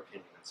for their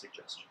opinion and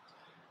suggestions,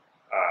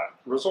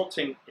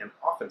 resulting in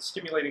often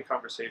stimulating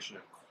conversation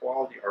and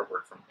quality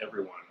artwork from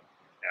everyone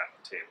at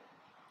the table.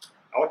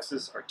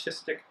 Alex's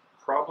artistic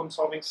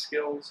problem-solving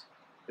skills,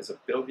 his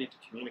ability to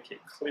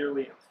communicate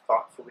clearly and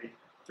thoughtfully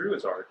through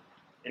his art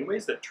in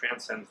ways that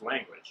transcends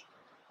language,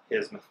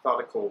 his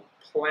methodical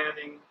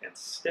planning and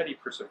steady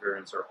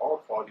perseverance are all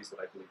qualities that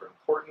I believe are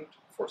important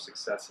for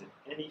success in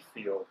any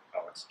field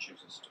Alex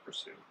chooses to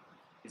pursue.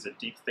 He's a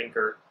deep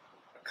thinker,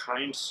 a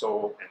kind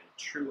soul, and a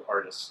true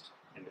artist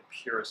in the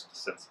purest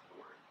sense of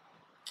the word.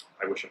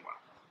 I wish him well.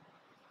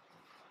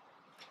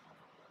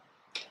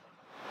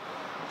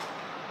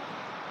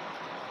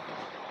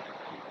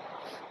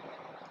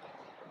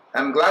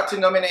 I'm glad to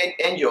nominate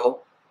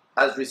Angel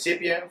as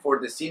recipient for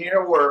the Senior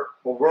Award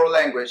for World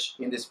Language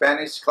in the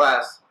Spanish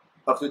class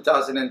of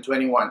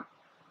 2021.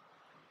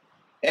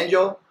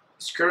 Angel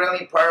is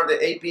currently part of the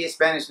AP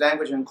Spanish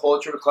Language and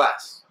Culture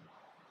class,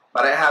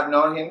 but I have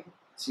known him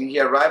since he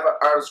arrived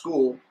at our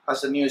school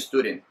as a new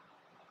student.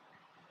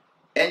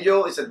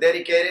 Angel is a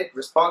dedicated,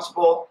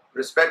 responsible,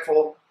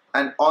 respectful,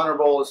 and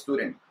honorable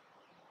student.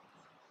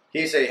 He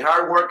is a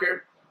hard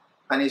worker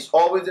and is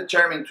always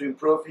determined to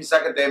improve his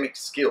academic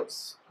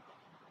skills.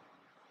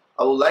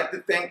 I would like to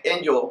thank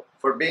Angel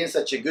for being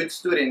such a good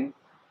student,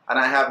 and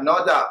I have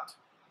no doubt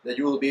that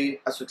you will be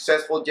a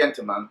successful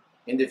gentleman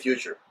in the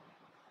future.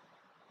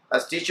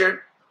 As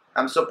teacher,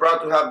 I'm so proud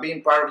to have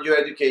been part of your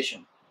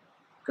education.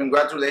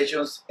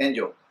 Congratulations,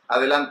 Angel.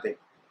 Adelante.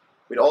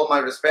 With all my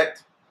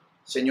respect,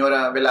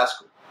 Señora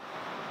Velasco.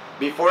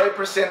 Before I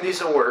present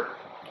this award,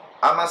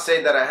 I must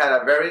say that I had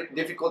a very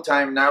difficult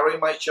time narrowing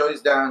my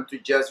choice down to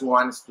just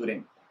one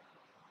student.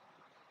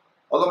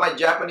 All of my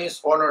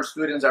Japanese honor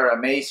students are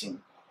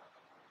amazing.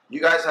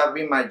 You guys have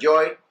been my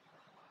joy,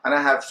 and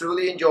I have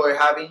truly enjoyed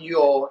having you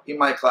all in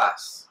my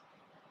class.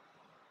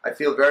 I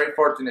feel very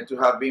fortunate to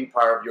have been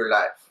part of your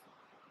life.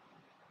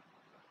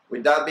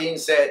 With that being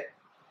said,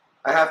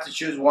 I have to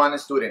choose one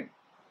student.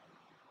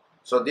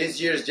 So this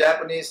year's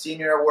Japanese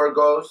Senior Award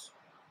goes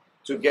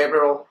to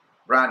Gabriel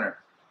Branner.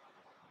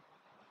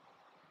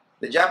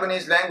 The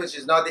Japanese language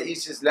is not the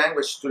easiest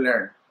language to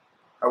learn.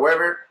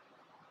 However,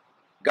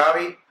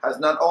 Gabi has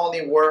not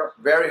only worked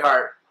very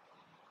hard,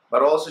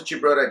 but also she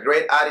brought a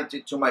great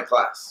attitude to my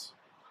class.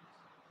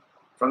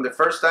 From the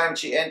first time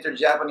she entered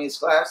Japanese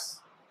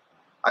class,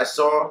 I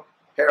saw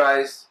her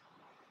eyes,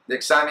 the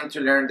excitement to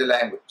learn the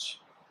language.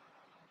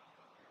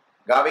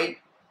 Gabi,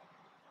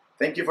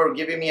 thank you for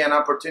giving me an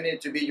opportunity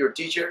to be your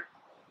teacher.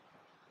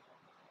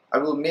 I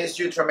will miss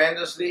you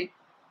tremendously,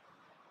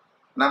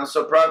 and I'm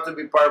so proud to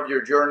be part of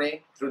your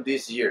journey through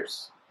these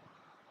years.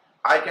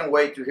 I can't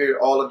wait to hear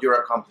all of your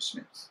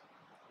accomplishments.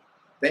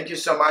 Thank you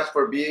so much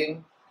for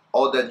being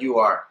all that you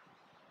are.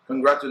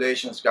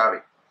 Congratulations,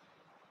 Gabi.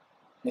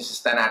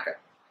 Mrs. Tanaka.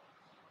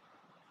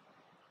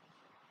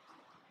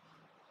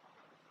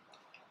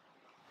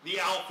 The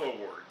Alpha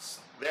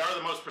Awards. They are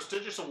the most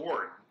prestigious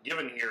award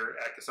given here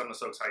at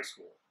Cosumnes Oaks High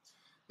School.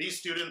 These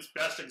students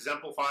best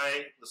exemplify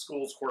the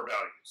school's core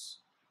values: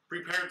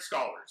 prepared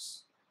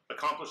scholars,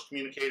 accomplished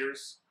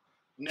communicators,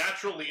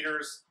 natural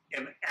leaders,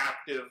 and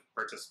active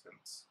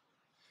participants.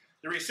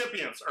 The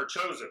recipients are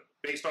chosen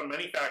based on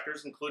many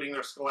factors, including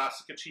their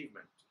scholastic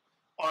achievement,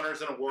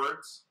 honors and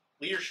awards,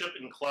 leadership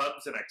in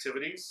clubs and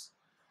activities,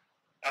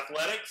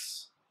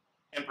 athletics,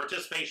 and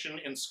participation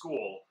in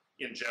school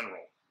in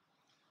general.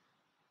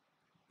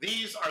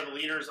 These are the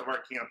leaders of our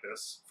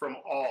campus from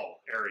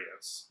all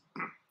areas.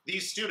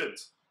 These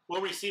students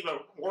will receive an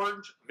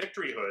orange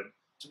victory hood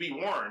to be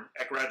worn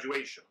at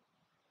graduation.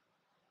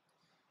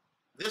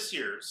 This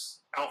year's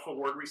Alpha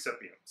Award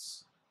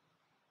recipients: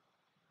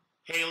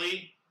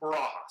 Haley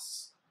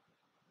Barajas,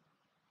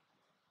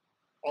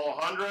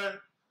 Alejandra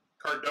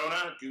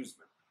Cardona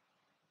Guzman,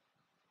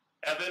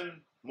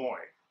 Evan Moy,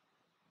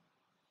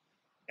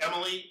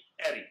 Emily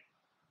Eddy,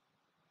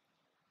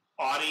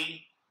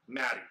 Audie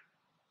Maddie,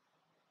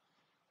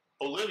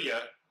 Olivia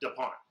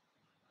DuPont,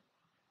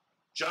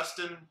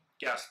 Justin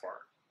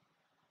Gaspar,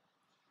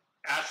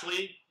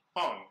 Ashley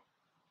Hung,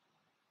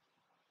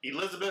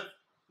 Elizabeth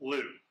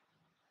Liu,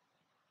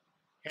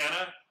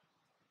 Hannah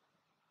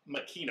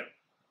Makino,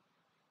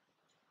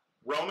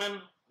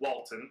 Roman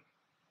Walton,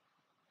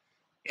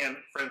 and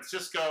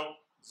Francisco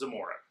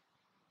Zamora.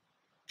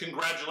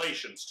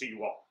 Congratulations to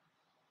you all.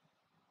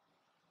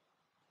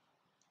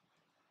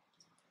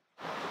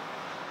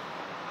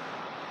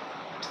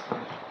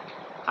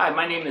 Hi,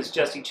 my name is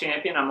Jesse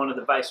Champion. I'm one of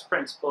the vice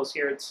principals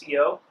here at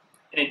CO.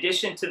 In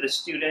addition to the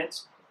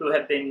students who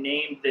have been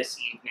named this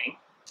evening,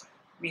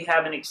 we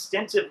have an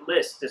extensive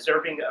list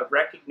deserving of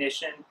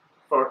recognition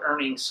for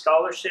earning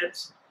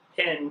scholarships,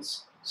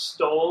 pins,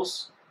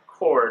 stoles,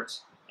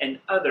 chords, and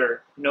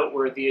other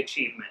noteworthy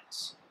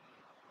achievements.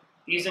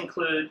 These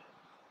include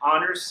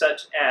honors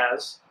such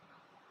as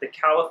the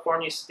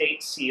California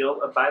State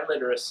Seal of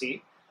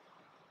Biliteracy,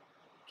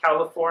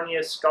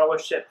 California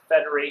Scholarship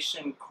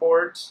Federation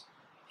chords,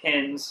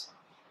 pins,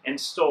 and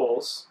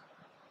stoles,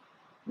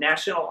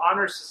 National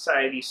Honor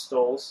Society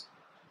stoles,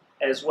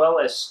 as well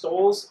as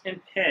stoles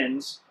and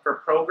pins for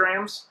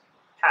programs,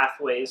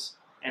 pathways,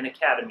 and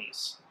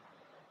academies.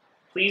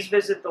 Please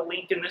visit the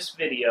link in this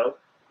video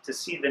to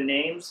see the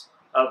names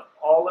of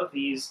all of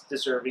these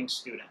deserving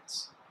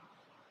students.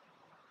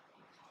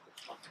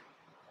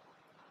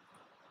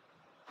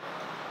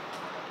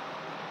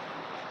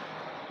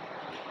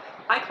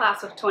 Hi,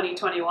 class of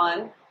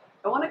 2021.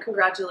 I want to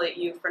congratulate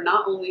you for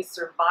not only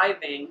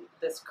surviving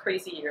this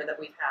crazy year that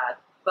we've had,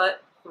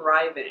 but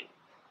thriving.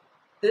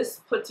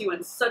 This puts you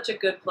in such a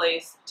good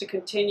place to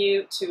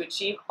continue to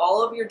achieve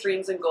all of your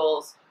dreams and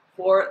goals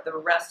for the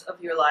rest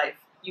of your life.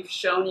 You've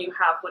shown you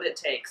have what it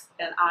takes,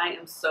 and I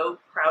am so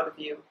proud of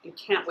you and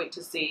can't wait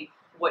to see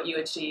what you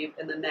achieve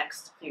in the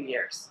next few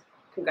years.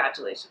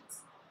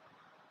 Congratulations.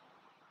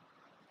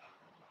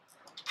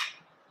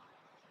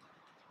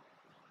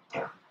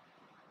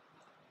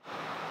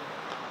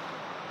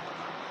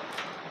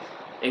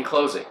 In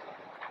closing,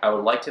 I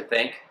would like to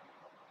thank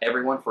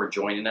everyone for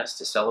joining us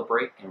to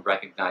celebrate and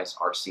recognize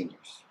our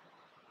seniors.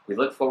 We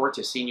look forward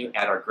to seeing you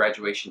at our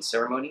graduation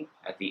ceremony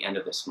at the end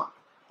of this month.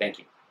 Thank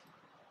you.